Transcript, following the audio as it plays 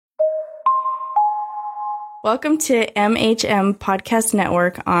Welcome to MHM Podcast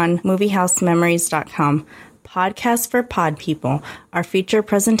Network on MovieHouseMemories.com. Podcast for pod people. Our feature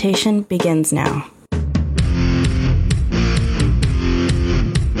presentation begins now.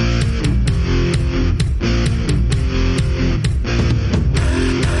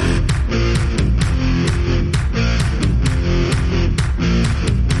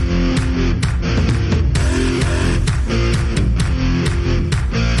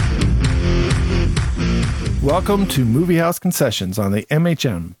 Welcome to Movie House Concessions on the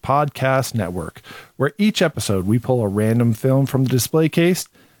MHM Podcast Network, where each episode we pull a random film from the display case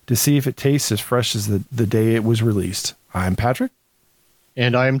to see if it tastes as fresh as the day it was released. I'm Patrick.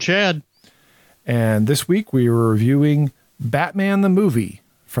 And I'm Chad. And this week we are reviewing Batman the Movie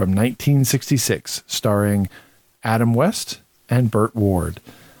from 1966, starring Adam West and Burt Ward.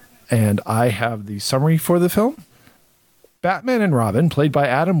 And I have the summary for the film. Batman and Robin, played by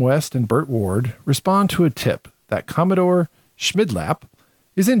Adam West and Burt Ward, respond to a tip that Commodore Schmidlap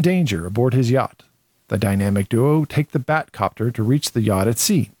is in danger aboard his yacht. The dynamic duo take the Batcopter to reach the yacht at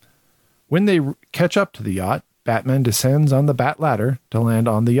sea. When they catch up to the yacht, Batman descends on the Bat Ladder to land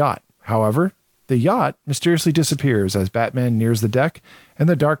on the yacht. However, the yacht mysteriously disappears as Batman nears the deck, and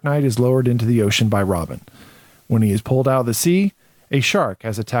the Dark Knight is lowered into the ocean by Robin. When he is pulled out of the sea, a shark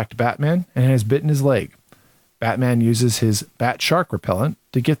has attacked Batman and has bitten his leg. Batman uses his bat shark repellent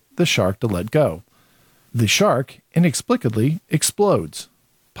to get the shark to let go. The shark inexplicably explodes.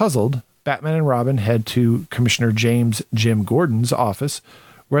 Puzzled, Batman and Robin head to Commissioner James Jim Gordon's office,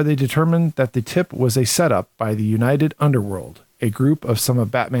 where they determine that the tip was a setup by the United Underworld, a group of some of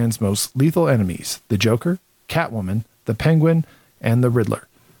Batman's most lethal enemies, the Joker, Catwoman, the Penguin, and the Riddler.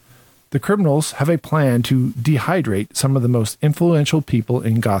 The criminals have a plan to dehydrate some of the most influential people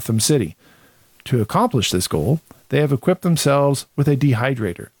in Gotham City. To accomplish this goal, they have equipped themselves with a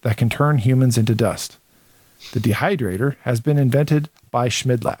dehydrator that can turn humans into dust. The dehydrator has been invented by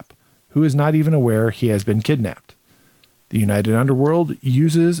Schmidlap, who is not even aware he has been kidnapped. The United Underworld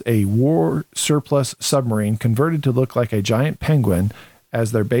uses a war surplus submarine converted to look like a giant penguin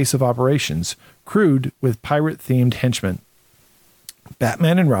as their base of operations, crewed with pirate-themed henchmen.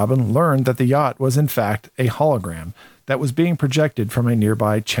 Batman and Robin learned that the yacht was in fact a hologram that was being projected from a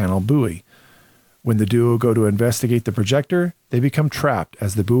nearby channel buoy. When the duo go to investigate the projector, they become trapped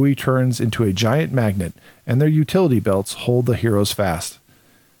as the buoy turns into a giant magnet and their utility belts hold the heroes fast.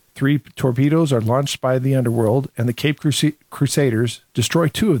 3 torpedoes are launched by the Underworld, and the Cape Crusaders destroy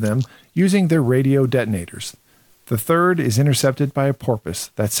 2 of them using their radio detonators. The third is intercepted by a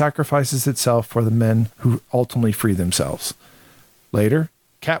porpoise that sacrifices itself for the men who ultimately free themselves. Later,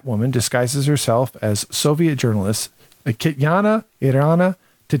 Catwoman disguises herself as Soviet journalist Kityana Irana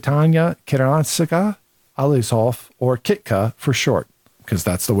Titania Kirantsika Alizov, or Kitka for short, because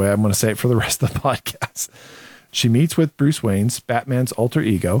that's the way I'm going to say it for the rest of the podcast. She meets with Bruce Wayne's, Batman's alter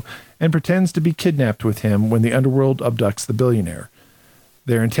ego, and pretends to be kidnapped with him when the Underworld abducts the billionaire.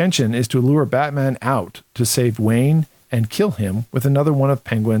 Their intention is to lure Batman out to save Wayne and kill him with another one of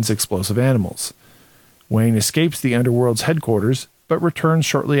Penguin's explosive animals. Wayne escapes the Underworld's headquarters, but returns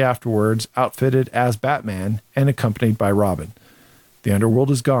shortly afterwards outfitted as Batman and accompanied by Robin. The Underworld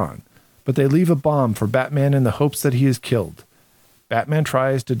is gone, but they leave a bomb for Batman in the hopes that he is killed. Batman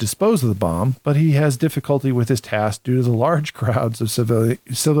tries to dispose of the bomb, but he has difficulty with his task due to the large crowds of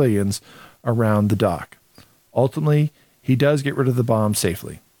civilians around the dock. Ultimately, he does get rid of the bomb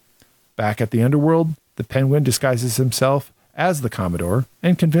safely. Back at the Underworld, the Penguin disguises himself as the Commodore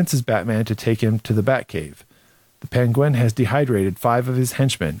and convinces Batman to take him to the Batcave. The Penguin has dehydrated 5 of his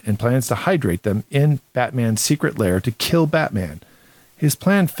henchmen and plans to hydrate them in Batman's secret lair to kill Batman. His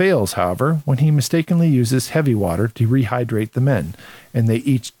plan fails, however, when he mistakenly uses heavy water to rehydrate the men, and they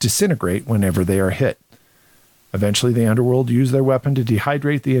each disintegrate whenever they are hit. Eventually, the Underworld use their weapon to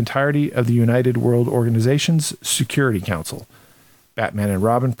dehydrate the entirety of the United World Organization's Security Council. Batman and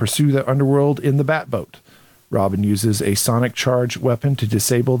Robin pursue the Underworld in the Batboat. Robin uses a sonic charge weapon to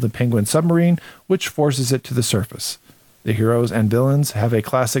disable the Penguin submarine, which forces it to the surface. The heroes and villains have a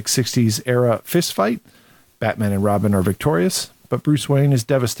classic 60s-era fistfight. Batman and Robin are victorious, but Bruce Wayne is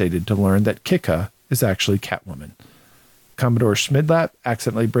devastated to learn that Kitka is actually Catwoman. Commodore Schmidlap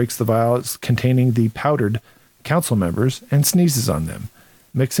accidentally breaks the vials containing the powdered council members and sneezes on them,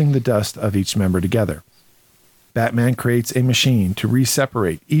 mixing the dust of each member together. Batman creates a machine to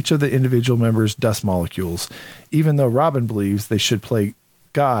re-separate each of the individual members' dust molecules, even though Robin believes they should play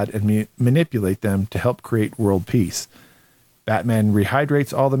God and manipulate them to help create world peace. Batman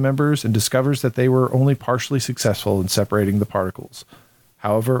rehydrates all the members and discovers that they were only partially successful in separating the particles.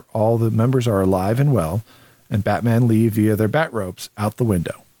 However, all the members are alive and well, and Batman leave via their bat ropes out the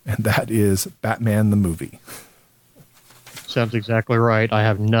window. and that is Batman the movie. Sounds exactly right. I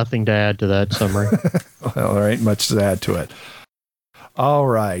have nothing to add to that summary. Well, there ain't much to add to it. All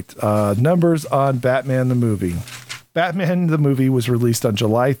right. Numbers on Batman the movie. Batman the movie was released on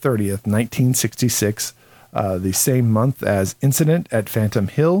July 30th, 1966, the same month as Incident at Phantom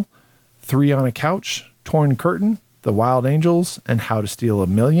Hill, Three on a Couch, Torn Curtain, The Wild Angels, and How to Steal a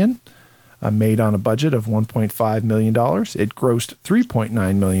Million. Made on a budget of $1.5 million. It grossed $3.9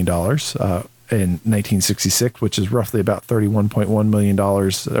 million in 1966, which is roughly about $31.1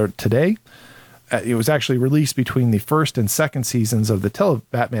 million today. It was actually released between the first and second seasons of the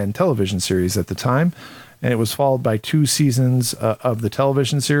Batman television series at the time, and it was followed by 2 seasons of the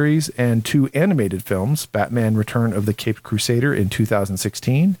television series and 2 animated films, Batman Return of the Caped Crusader in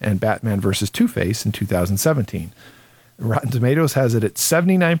 2016 and Batman vs. Two-Face in 2017. Rotten Tomatoes has it at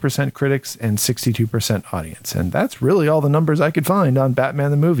 79% critics and 62% audience. And that's really all the numbers I could find on Batman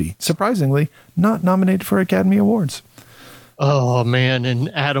the movie. Surprisingly, not nominated for Academy Awards. Oh, man.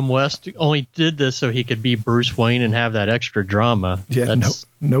 And Adam West only did this so he could be Bruce Wayne and have that extra drama. Yeah,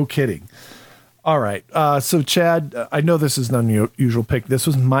 no kidding. All right. So, Chad, I know this is an unusual pick. This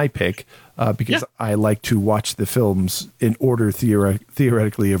was my pick because I like to watch the films in order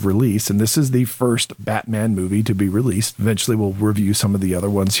theoretically of release. And this is the first Batman movie to be released. Eventually, we'll review some of the other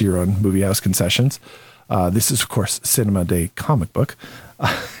ones here on Movie House Concessions. This is, of course, Cinema Day comic book.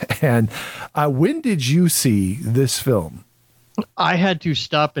 And when did you see this film? I had to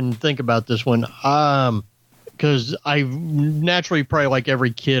stop and think about this one. Because I naturally, probably like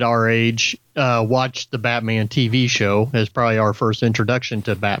every kid our age, watched the Batman TV show as probably our first introduction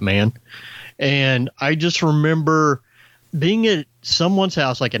to Batman. And I just remember being at someone's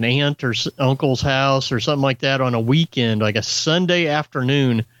house, like an aunt or uncle's house or something like that on a weekend, like a Sunday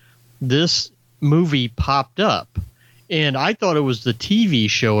afternoon, this movie popped up. And I thought it was the TV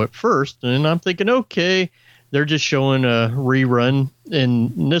show at first. And I'm thinking, okay, they're just showing a rerun.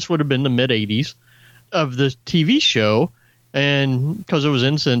 And this would have been the mid-'80s. Of the TV show, and because it was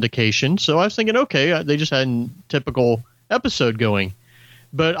in syndication, so I was thinking, okay, they just had a typical episode going.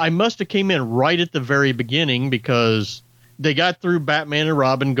 But I must have came in right at the very beginning because they got through Batman and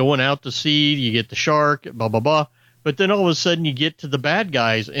Robin going out to sea, you get the shark, blah, blah, blah. But then all of a sudden you get to the bad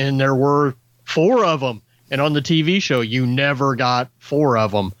guys, and there were 4 of them. And on the TV show, you never got 4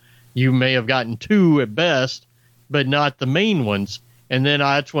 of them. You may have gotten 2 at best, but not the main ones. And then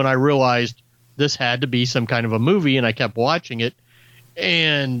that's when I realized this had to be some kind of a movie, and I kept watching it.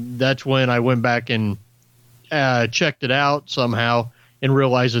 And that's when I went back and checked it out somehow and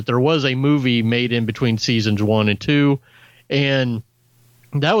realized that there was a movie made in between seasons 1 and 2. And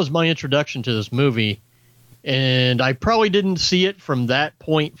that was my introduction to this movie. And I probably didn't see it from that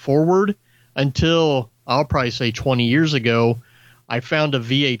point forward until, I'll probably say 20 years ago, I found a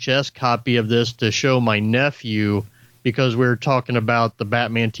VHS copy of this to show my nephew, because we were talking about the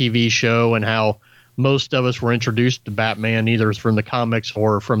Batman TV show and how most of us were introduced to Batman either from the comics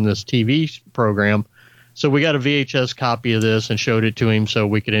or from this TV program. So we got a VHS copy of this and showed it to him so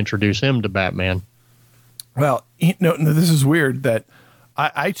we could introduce him to Batman. Well, this is weird that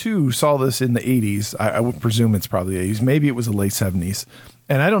I too saw this in the 80s. I would presume it's probably 80s. Maybe it was the late 70s.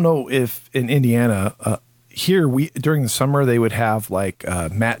 And I don't know if in Indiana, here during the summer, they would have like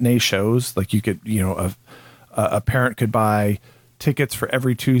matinee shows. Like you could, a parent could buy tickets for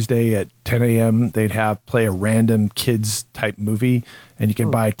every Tuesday at 10 a.m. They'd play a random kids type movie, and you can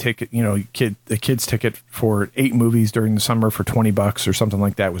buy a ticket, a kid's ticket for 8 movies during the summer for $20 or something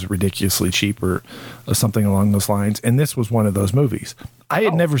like that. It was ridiculously cheap or something along those lines. And this was one of those movies. I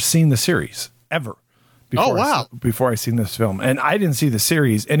had never seen the series ever. Before I seen this film. And I didn't see the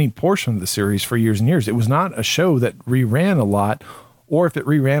series, any portion of the series, for years and years. It was not a show that reran a lot, or if it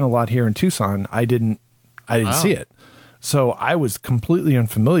reran a lot here in Tucson, I didn't see it. So I was completely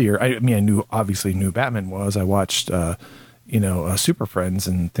unfamiliar. I obviously knew Batman was. I watched, Super Friends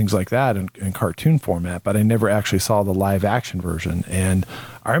and things like that in cartoon format, but I never actually saw the live action version. And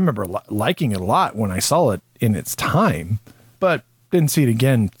I remember liking it a lot when I saw it in its time, but didn't see it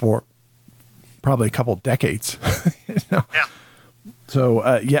again for probably a couple decades. Yeah. So,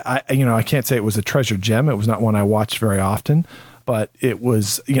 I can't say it was a treasure gem. It was not one I watched very often. But it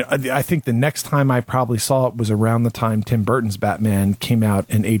was, I think the next time I probably saw it was around the time Tim Burton's Batman came out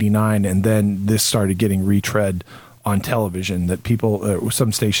in '89, and then this started getting retread on television. That people,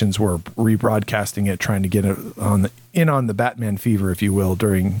 some stations were rebroadcasting it, trying to get it on the Batman fever, if you will,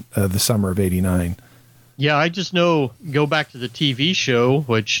 during the summer of '89. Yeah, I just know, go back to the TV show,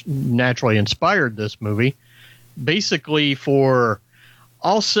 which naturally inspired this movie. Basically, for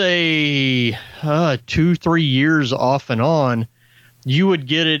I'll say 2-3 years off and on, you would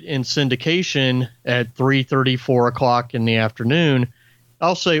get it in syndication at 3:30, 4 o'clock in the afternoon.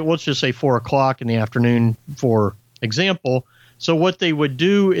 Let's just say 4 o'clock in the afternoon for example. So what they would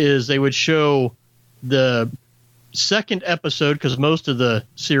do is they would show the second episode, because most of the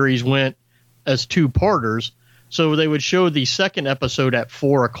series went as two-parters. So they would show the second episode at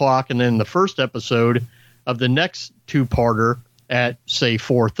 4 o'clock, and then the first episode of the next two-parter at, say,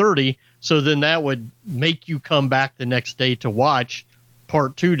 4:30. So then that would make you come back the next day to watch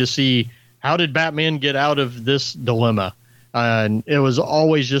part 2 to see how did Batman get out of this dilemma. And it was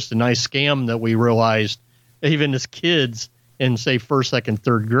always just a nice scam that we realized, even as kids in, say, first, second,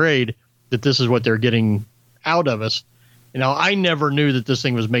 third grade, that this is what they're getting out of us. I never knew that this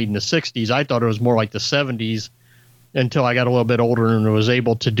thing was made in the 60s. I thought it was more like the 70s until I got a little bit older and was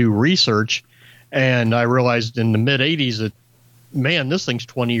able to do research. And I realized in the mid 80s that, man, this thing's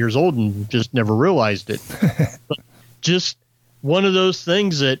 20 years old, and just never realized it. But just one of those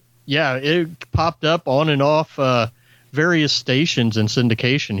things that, yeah, it popped up on and off various stations and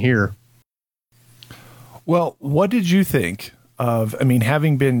syndication here. Well, what did you think of,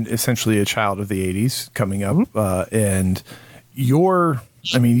 having been essentially a child of the 80s coming up, and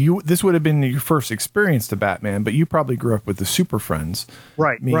this would have been your first experience to Batman, but you probably grew up with the Super Friends.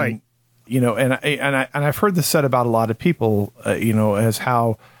 Right, right. And I've heard this said about a lot of people, as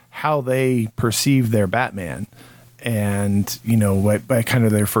how they perceive their Batman, and by kind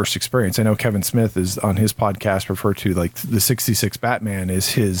of their first experience. I know Kevin Smith is on his podcast referred to like the '66 Batman is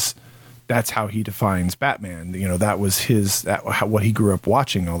his. That's how he defines Batman. That was what he grew up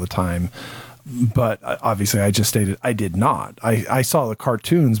watching all the time. But obviously, I just stated I did not. I saw the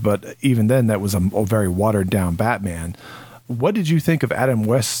cartoons, but even then, that was a very watered down Batman. What did you think of Adam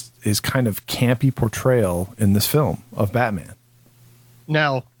West's kind of campy portrayal in this film of Batman?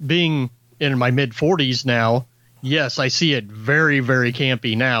 Now, being in my mid 40s now, yes, I see it very, very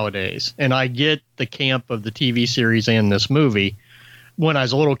campy nowadays. And I get the camp of the TV series and this movie. When I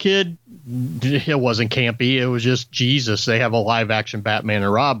was a little kid, it wasn't campy. It was just, Jesus, they have a live action Batman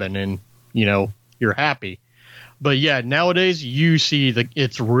and Robin, and, you're happy. But yeah, nowadays you see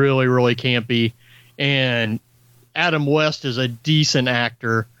it's really, really campy. And Adam West is a decent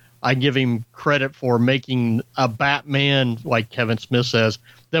actor. I give him credit for making a Batman, like Kevin Smith says,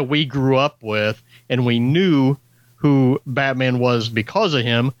 that we grew up with, and we knew who Batman was because of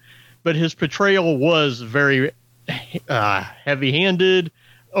him. But his portrayal was very heavy-handed,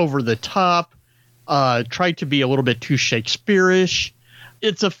 over the top, tried to be a little bit too Shakespeare-ish.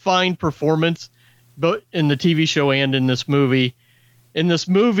 It's a fine performance, but in the TV show and in this movie. In this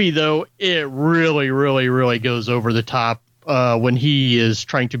movie, though, it really, really, really goes over the top when he is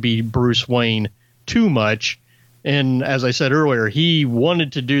trying to be Bruce Wayne too much. And as I said earlier, he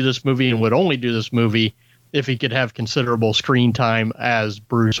wanted to do this movie and would only do this movie if he could have considerable screen time as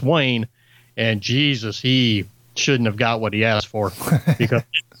Bruce Wayne. And Jesus, he shouldn't have got what he asked for, because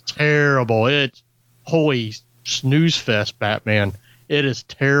it's terrible. It's holy snooze fest, Batman. It is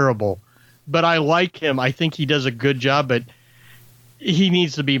terrible. But I like him. I think he does a good job, but he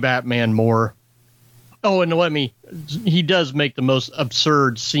needs to be Batman more. Oh, and he does make the most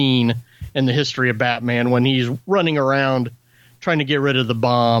absurd scene in the history of Batman when he's running around trying to get rid of the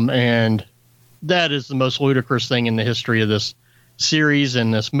bomb, and that is the most ludicrous thing in the history of this series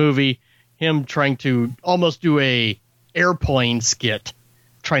and this movie. Him trying to almost do a airplane skit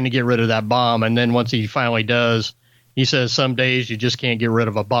trying to get rid of that bomb, and then once he finally does, he says some days you just can't get rid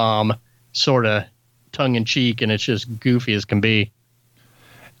of a bomb, sort of tongue-in-cheek, and it's just goofy as can be.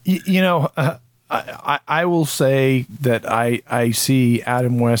 I will say that I see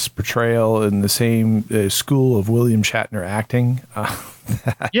Adam West's portrayal in the same school of William Shatner acting.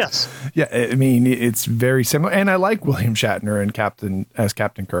 Yes. Yeah, it's very similar. And I like William Shatner as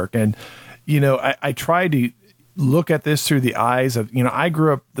Captain Kirk. And, I try to look at this through the eyes of, I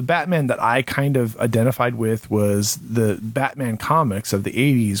grew up, the Batman that I kind of identified with was the Batman comics of the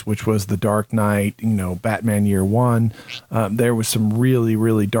 80s, which was The Dark Knight, Batman Year One. There was some really,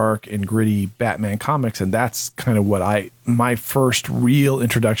 really dark and gritty Batman comics. And that's kind of my first real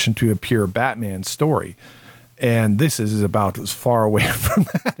introduction to a pure Batman story. And this is about as far away from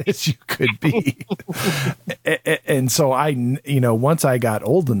that as you could be. And so once I got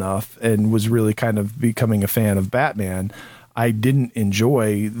old enough and was really kind of becoming a fan of Batman, I didn't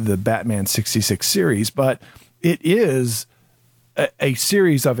enjoy the Batman 66 series, but it is a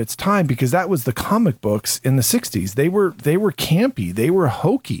series of its time, because that was the comic books in the 60s. They were campy. They were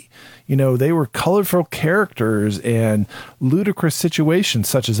hokey. They were colorful characters and ludicrous situations,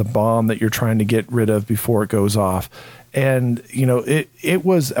 such as a bomb that you're trying to get rid of before it goes off. And, you know, it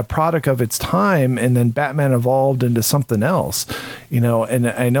was a product of its time, and then Batman evolved into something else, you know. And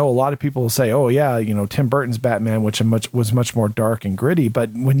I know a lot of people will say, oh yeah, you know, Tim Burton's Batman, which was much more dark and gritty. But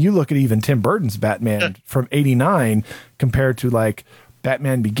when you look at even Tim Burton's Batman from '89 compared to like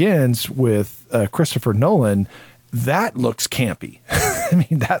Batman Begins with Christopher Nolan, that looks campy. I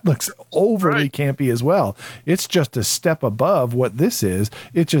mean, that looks overly campy as well. It's just a step above what this is.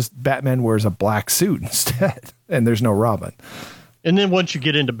 It's just Batman wears a black suit instead, and there's no Robin. And then once you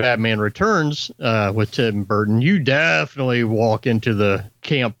get into Batman Returns with Tim Burton, you definitely walk into the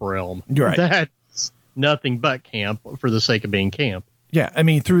camp realm. Right. That's nothing but camp for the sake of being camp. Yeah, I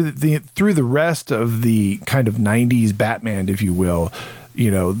mean, through the rest of the kind of 90s Batman, if you will, you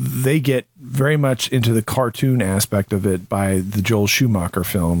know, they get very much into the cartoon aspect of it by the Joel Schumacher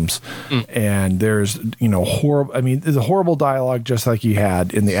films. And there's, you know, there's a horrible dialogue just like you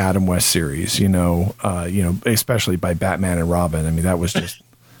had in the Adam West series, you know, especially by Batman and Robin. I mean, that was just,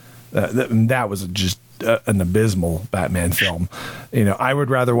 that was just an abysmal Batman film. You know, I would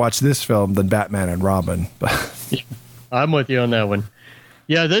rather watch this film than Batman and Robin. I'm with you on that one.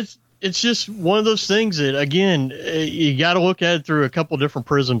 Yeah, it's just one of those things that, again, you got to look at it through a couple different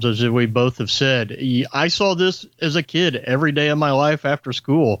prisms, as we both have said. I saw this as a kid every day of my life after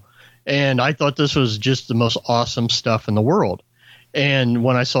school, and I thought this was just the most awesome stuff in the world. And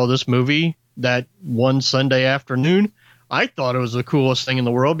when I saw this movie that one Sunday afternoon, I thought it was the coolest thing in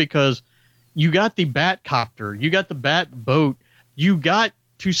the world because you got the Batcopter, you got the Bat boat, you got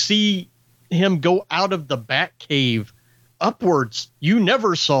to see him go out of the Bat cave upwards. You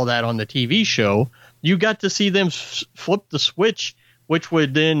never saw that on the TV show. You got to see them flip the switch, which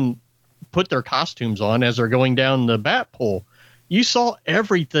would then put their costumes on as they're going down the bat pole. You saw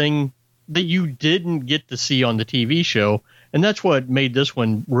everything that you didn't get to see on the TV show, and that's what made this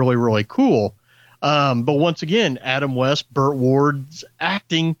one really, really cool. But once again, Adam West, Burt Ward's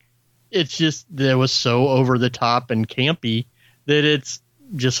acting, it's just, that was so over the top and campy that it's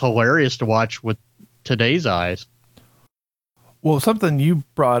just hilarious to watch with today's eyes. Well, something you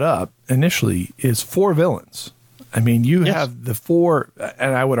brought up initially is 4 villains. I mean, you have the 4,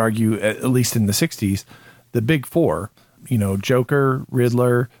 and I would argue, at least in the 60s, the big 4, you know, Joker,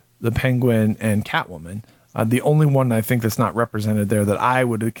 Riddler, the Penguin, and Catwoman. The only one I think that's not represented there that I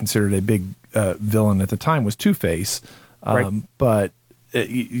would have considered a big villain at the time was Two-Face. But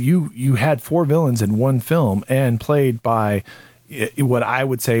you had 4 villains in one film, and played by what I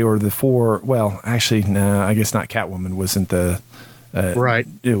would say are the 4. Well, actually, no, I guess not. Catwoman wasn't the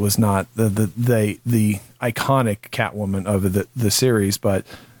It was not the iconic Catwoman of the series, but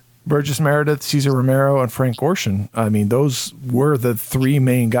Burgess Meredith, Cesar Romero, and Frank Gorshin. I mean, those were the 3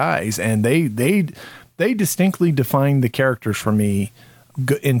 main guys, and they distinctly defined the characters for me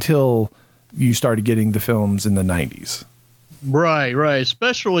until you started getting the films in the 90s. Right.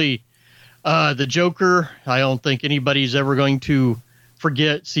 Especially the Joker. I don't think anybody's ever going to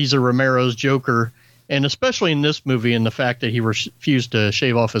forget Cesar Romero's Joker, and especially in this movie, and the fact that he refused to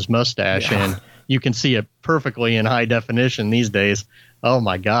shave off his mustache, and you can see it perfectly in high definition these days. Oh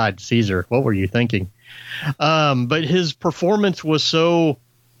my God, Caesar, what were you thinking? But his performance was so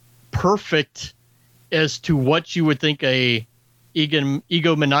perfect as to what you would think a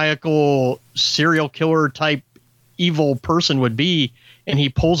egomaniacal serial killer type evil person would be, and he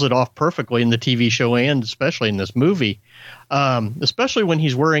pulls it off perfectly in the TV show and especially in this movie. Especially when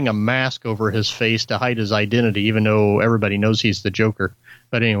he's wearing a mask over his face to hide his identity, even though everybody knows he's the Joker.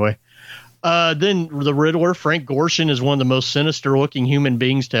 But anyway, then the Riddler, Frank Gorshin, is one of the most sinister looking human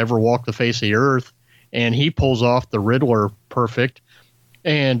beings to ever walk the face of the earth, and he pulls off the Riddler perfect.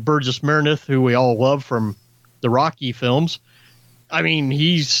 And Burgess Meredith, who we all love from the Rocky films, I mean,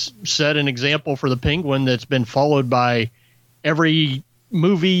 he's set an example for the Penguin that's been followed by every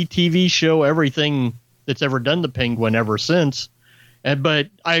movie, TV show, everything that's ever done the Penguin ever since. But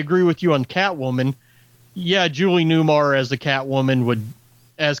I agree with you on Catwoman. Yeah, Julie Newmar as the Catwoman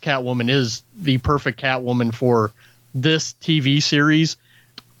is the perfect Catwoman for this TV series.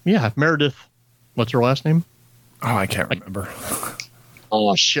 Yeah, Meredith. What's her last name? Oh, I can't remember.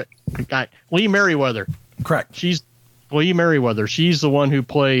 Oh shit! Lee Meriwether. Correct. She's Lee Meriwether. She's the one who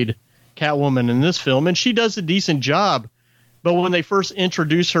played Catwoman in this film, and she does a decent job. But when they first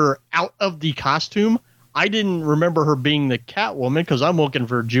introduce her out of the costume, I didn't remember her being the Catwoman because I'm looking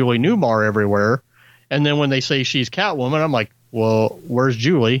for Julie Newmar everywhere. And then when they say she's Catwoman, I'm like, well, where's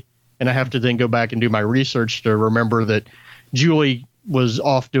Julie? And I have to then go back and do my research to remember that Julie was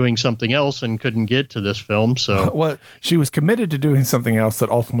off doing something else and couldn't get to this film. So, well, she was committed to doing something else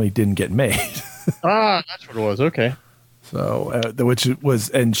that ultimately didn't get made. That's what it was. Okay. So, which was,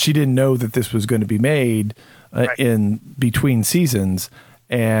 and she didn't know that this was going to be made in between seasons.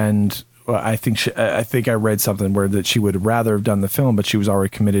 And I think I read something where that she would rather have done the film, but she was already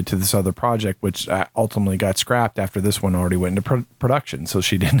committed to this other project, which ultimately got scrapped after this one already went into production. So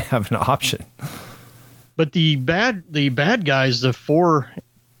she didn't have an option. But the bad guys, the four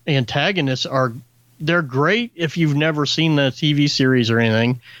antagonists they're great if you've never seen the TV series or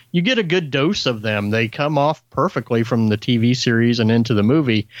anything. You get a good dose of them. They come off perfectly from the TV series and into the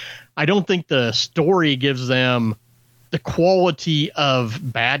movie. I don't think the story gives them the quality of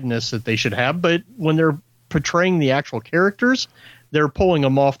badness that they should have, but when they're portraying the actual characters, they're pulling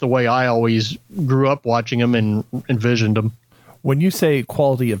them off the way I always grew up watching them and envisioned them. When you say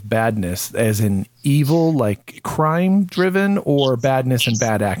quality of badness, as in evil, like crime driven, or badness and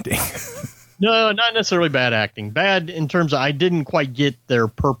bad acting? No, not necessarily bad acting. Bad in terms of I didn't quite get their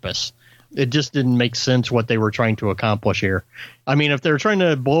purpose. It just didn't make sense what they were trying to accomplish here. I mean, if they're trying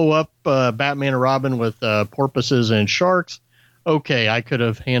to blow up Batman and Robin with porpoises and sharks, okay, I could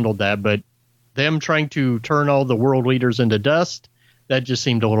have handled that. But them trying to turn all the world leaders into dust, that just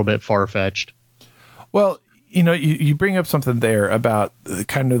seemed a little bit far-fetched. Well, you bring up something there about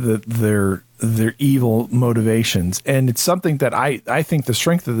kind of their evil motivations, and it's something that I think the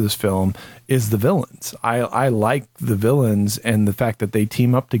strength of this film is the villains. I like the villains and the fact that they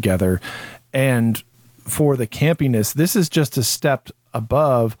team up together, and for the campiness, this is just a step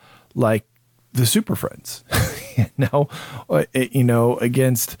above like the Super Friends,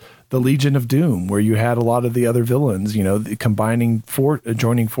 against the Legion of Doom, where you had a lot of the other villains, joining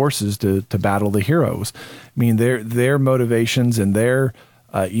forces to battle the heroes. I mean, their motivations and their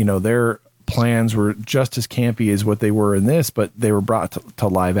plans were just as campy as what they were in this, but they were brought to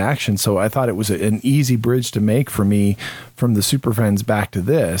live action. So I thought it was an easy bridge to make for me from the Super Friends back to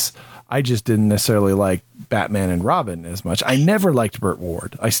this. I just didn't necessarily like Batman and Robin as much. I never liked Burt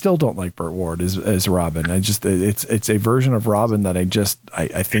Ward. I still don't like Burt Ward as Robin. It's a version of Robin that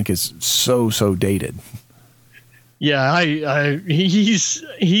I think is so dated. Yeah,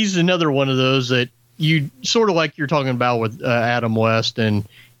 he's another one of those that you sort of like you're talking about with Adam West and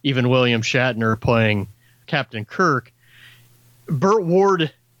even William Shatner playing Captain Kirk. Burt Ward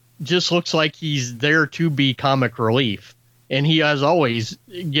just looks like he's there to be comic relief. And he has always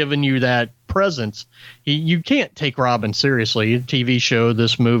given you that presence. You can't take Robin seriously. A TV show,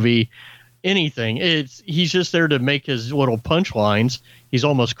 this movie, anything. He's just there to make his little punchlines. He's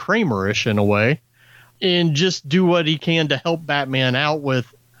almost Kramerish in a way. And just do what he can to help Batman out with,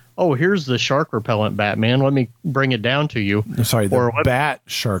 oh, here's the shark repellent, Batman. Let me bring it down to you. Sorry, bat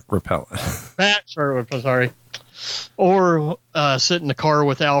shark repellent. Bat shark repellent, sorry. Or sit in the car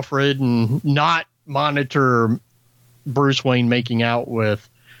with Alfred and not monitor Bruce Wayne making out with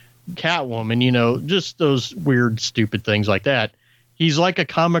Catwoman, just those weird, stupid things like that. He's like a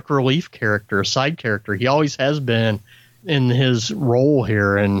comic relief character, a side character. He always has been in his role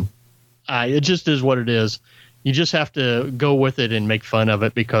here, and it just is what it is. You just have to go with it and make fun of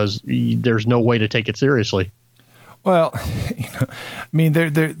it because there's no way to take it seriously. Well,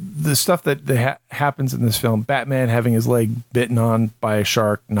 the stuff that happens in this film, Batman having his leg bitten on by a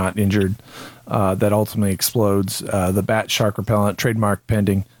shark, not injured, that ultimately explodes, the bat shark repellent, trademark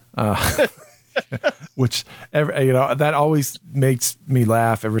pending, which, that always makes me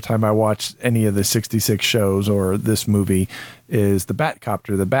laugh every time I watch any of the 66 shows or this movie, is the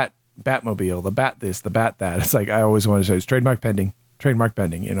Batcopter, the Batmobile, the Bat this, the Bat that. It's like, I always want to say it's trademark pending,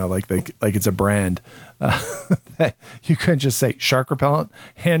 like it's a brand. You couldn't just say shark repellent.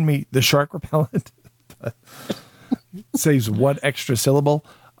 Hand me the shark repellent. Saves one extra syllable.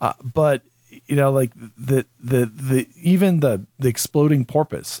 But like the even the exploding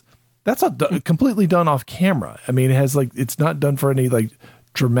porpoise, that's completely done off camera. I mean, it has it's not done for any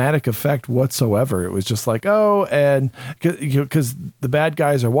dramatic effect whatsoever. It was just like, oh, and because the bad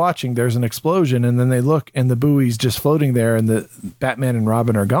guys are watching, there's an explosion, and then they look and the buoy's just floating there, and the Batman and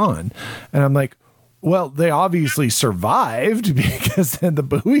Robin are gone. And I'm like, well, they obviously survived because then the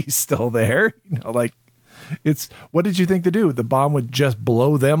buoy's still there. It's, what did you think to do? The bomb would just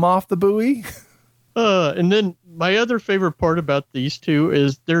blow them off the buoy? And then my other favorite part about these two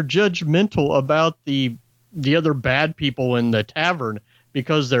is they're judgmental about the other bad people in the tavern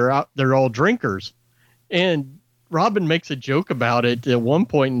because they're all drinkers. And Robin makes a joke about it at one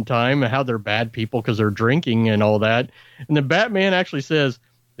point in time, how they're bad people because they're drinking and all that. And the Batman actually says,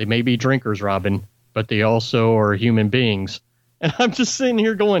 they may be drinkers, Robin, but they also are human beings. And I'm just sitting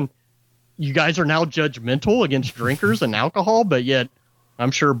here going, you guys are now judgmental against drinkers and alcohol, but yet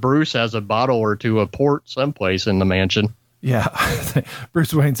I'm sure Bruce has a bottle or two of port someplace in the mansion. Yeah,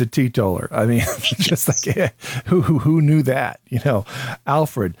 Bruce Wayne's a teetotaler. I mean, just like who knew that?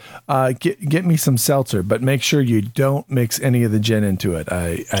 Alfred, get me some seltzer, but make sure you don't mix any of the gin into it.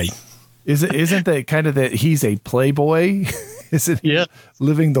 Isn't that kind of that he's a playboy? Isn't he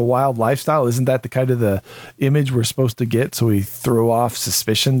living the wild lifestyle? Isn't that the kind of the image we're supposed to get? So we throw off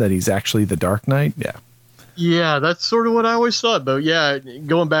suspicion that he's actually the Dark Knight. Yeah. Yeah, that's sort of what I always thought. But yeah,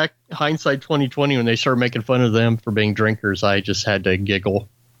 going back, hindsight 2020, when they started making fun of them for being drinkers, I just had to giggle.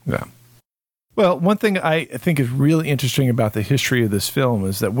 Yeah. Well, one thing I think is really interesting about the history of this film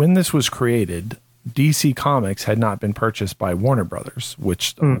is that when this was created, DC Comics had not been purchased by Warner Brothers,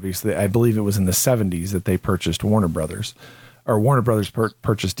 which obviously I believe it was in the 70s that they purchased Warner Brothers, or Warner Brothers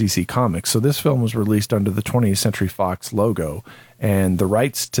purchased DC Comics. So this film was released under the 20th Century Fox logo, and the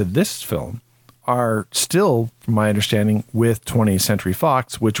rights to this film are still, from my understanding, with 20th Century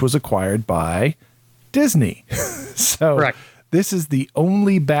Fox, which was acquired by Disney. So correct. This is the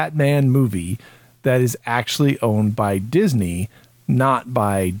only Batman movie that is actually owned by Disney, not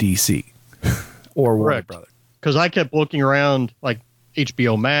by DC or Warner Brothers. Because I kept looking around like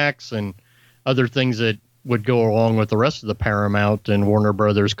HBO Max and other things that would go along with the rest of the Paramount and Warner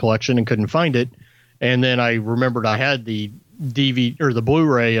Brothers collection and couldn't find it. And then I remembered I had the DVD or the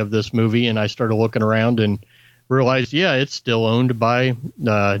Blu-ray of this movie, and I started looking around and realized, it's still owned by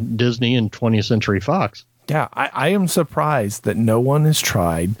Disney and 20th Century Fox. Yeah, I am surprised that no one has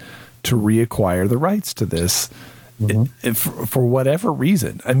tried to reacquire the rights to this for whatever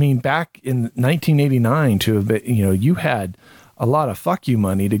reason. I mean, back in 1989, to have been, you had a lot of fuck you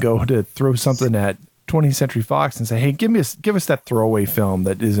money to go to throw something at 20th Century Fox and say, hey, give us that throwaway film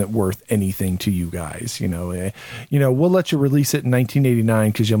that isn't worth anything to you guys. We'll let you release it in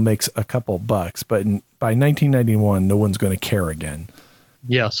 1989 because you'll make a couple bucks, but by 1991, no one's going to care again.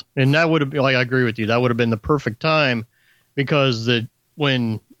 Yes, and that would have been, I agree with you. That would have been the perfect time because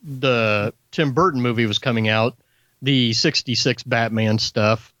when the Tim Burton movie was coming out, the 66 Batman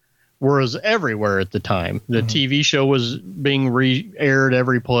stuff was everywhere at the time. The TV show was being re-aired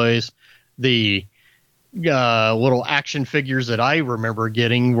every place. The little action figures that I remember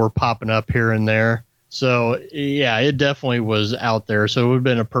getting were popping up here and there. So, yeah, it definitely was out there. So it would have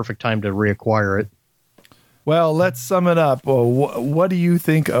been a perfect time to reacquire it. Well, let's sum it up. Well, what do you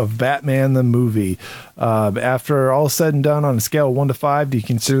think of Batman the movie? After all said and done, on a scale of 1 to 5, do you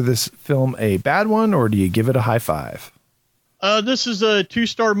consider this film a bad one, or do you give it a high 5? This is a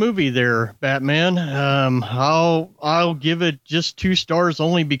 2-star movie there, Batman. I'll give it just 2 stars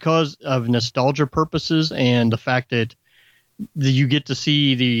only because of nostalgia purposes and the fact that you get to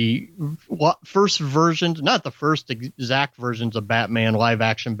see the first versions, not the first exact versions of Batman, live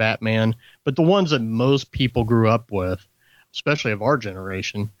action Batman, but the ones that most people grew up with, especially of our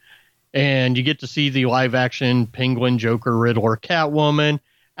generation. And you get to see the live action Penguin, Joker, Riddler, Catwoman,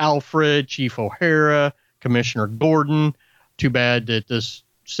 Alfred, Chief O'Hara, Commissioner Gordon. Too bad that this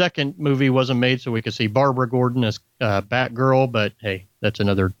second movie wasn't made so we could see Barbara Gordon as Batgirl, but hey, that's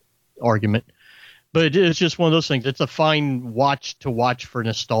another argument. But it's just one of those things. It's a fine watch to watch for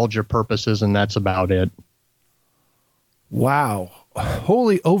nostalgia purposes, and that's about it. Wow.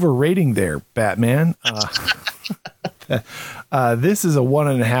 Holy overrating there, Batman. This is a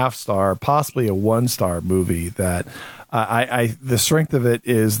 1.5 star, possibly a 1-star movie that the strength of it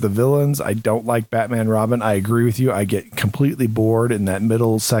is the villains. I don't like Batman Robin. I agree with you. I get completely bored in that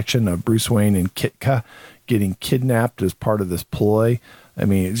middle section of Bruce Wayne and Kitka getting kidnapped as part of this ploy. I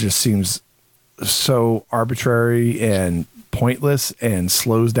mean, it just seems so arbitrary and pointless and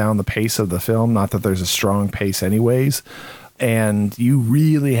slows down the pace of the film. Not that there's a strong pace anyways. And you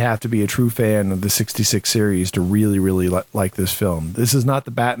really have to be a true fan of the 66 series to really, really like this film. This is not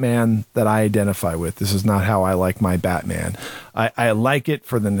the Batman that I identify with. This is not how I like my Batman. I like it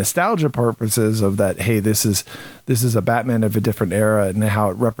for the nostalgia purposes of that. Hey, this is a Batman of a different era and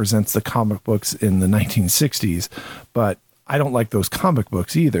how it represents the comic books in the 1960s. But I don't like those comic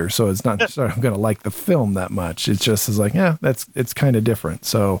books either, so it's not necessarily I'm going to like the film that much. It's just is like, it's kind of different.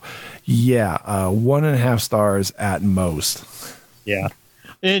 So, 1.5 stars at most. Yeah,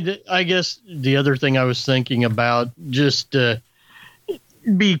 and I guess the other thing I was thinking about, just to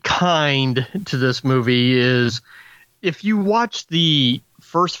be kind to this movie, is if you watch the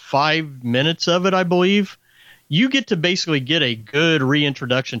first 5 minutes of it, I believe, you get to basically get a good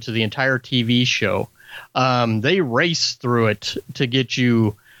reintroduction to the entire TV show. They race through it to get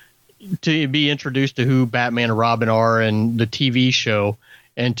you to be introduced to who Batman and Robin are and the TV show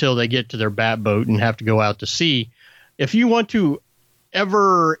until they get to their bat boat and have to go out to sea. If you want to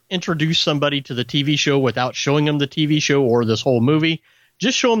ever introduce somebody to the TV show without showing them the TV show or this whole movie,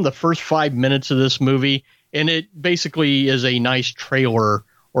 just show them the first 5 minutes of this movie And it basically is a nice trailer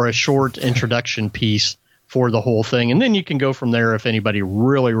or a short introduction piece for the whole thing. And then you can go from there if anybody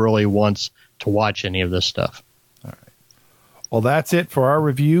really, really wants to watch any of this stuff. All right. Well, that's it for our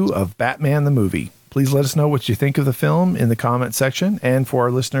review of Batman the movie. Please let us know what you think of the film in the comment section. And for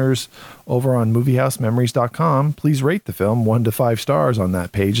our listeners over on moviehousememories.com, please rate the film 1 to 5 stars on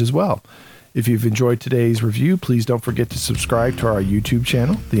that page as well. If you've enjoyed today's review, please don't forget to subscribe to our YouTube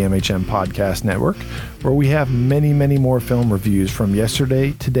channel, the MHM Podcast Network, where we have many, many more film reviews from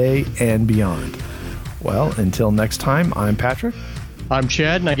yesterday, today, and beyond. Well, until next time, I'm Patrick. I'm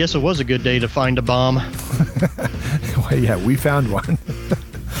Chad, and I guess it was a good day to find a bomb. Well, yeah, we found one.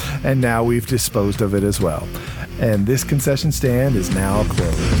 And now we've disposed of it as well. And this concession stand is now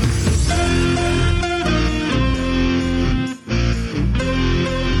closed.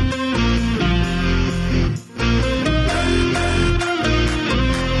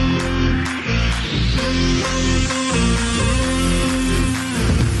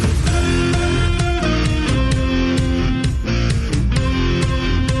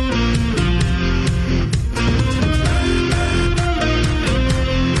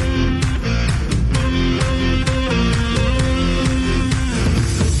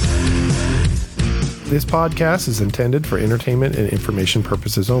 This podcast is intended for entertainment and information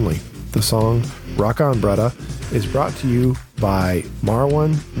purposes only. The song Rock On Brutta is brought to you by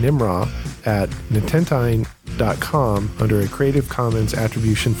Marwan Nimrah at Nintentine.com under a Creative Commons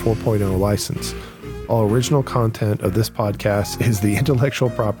Attribution 4.0 license. All original content of this podcast is the intellectual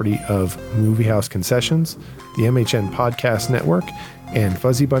property of Movie House Concessions, the MHN Podcast Network, and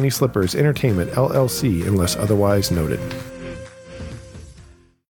Fuzzy Bunny Slippers Entertainment, LLC, unless otherwise noted.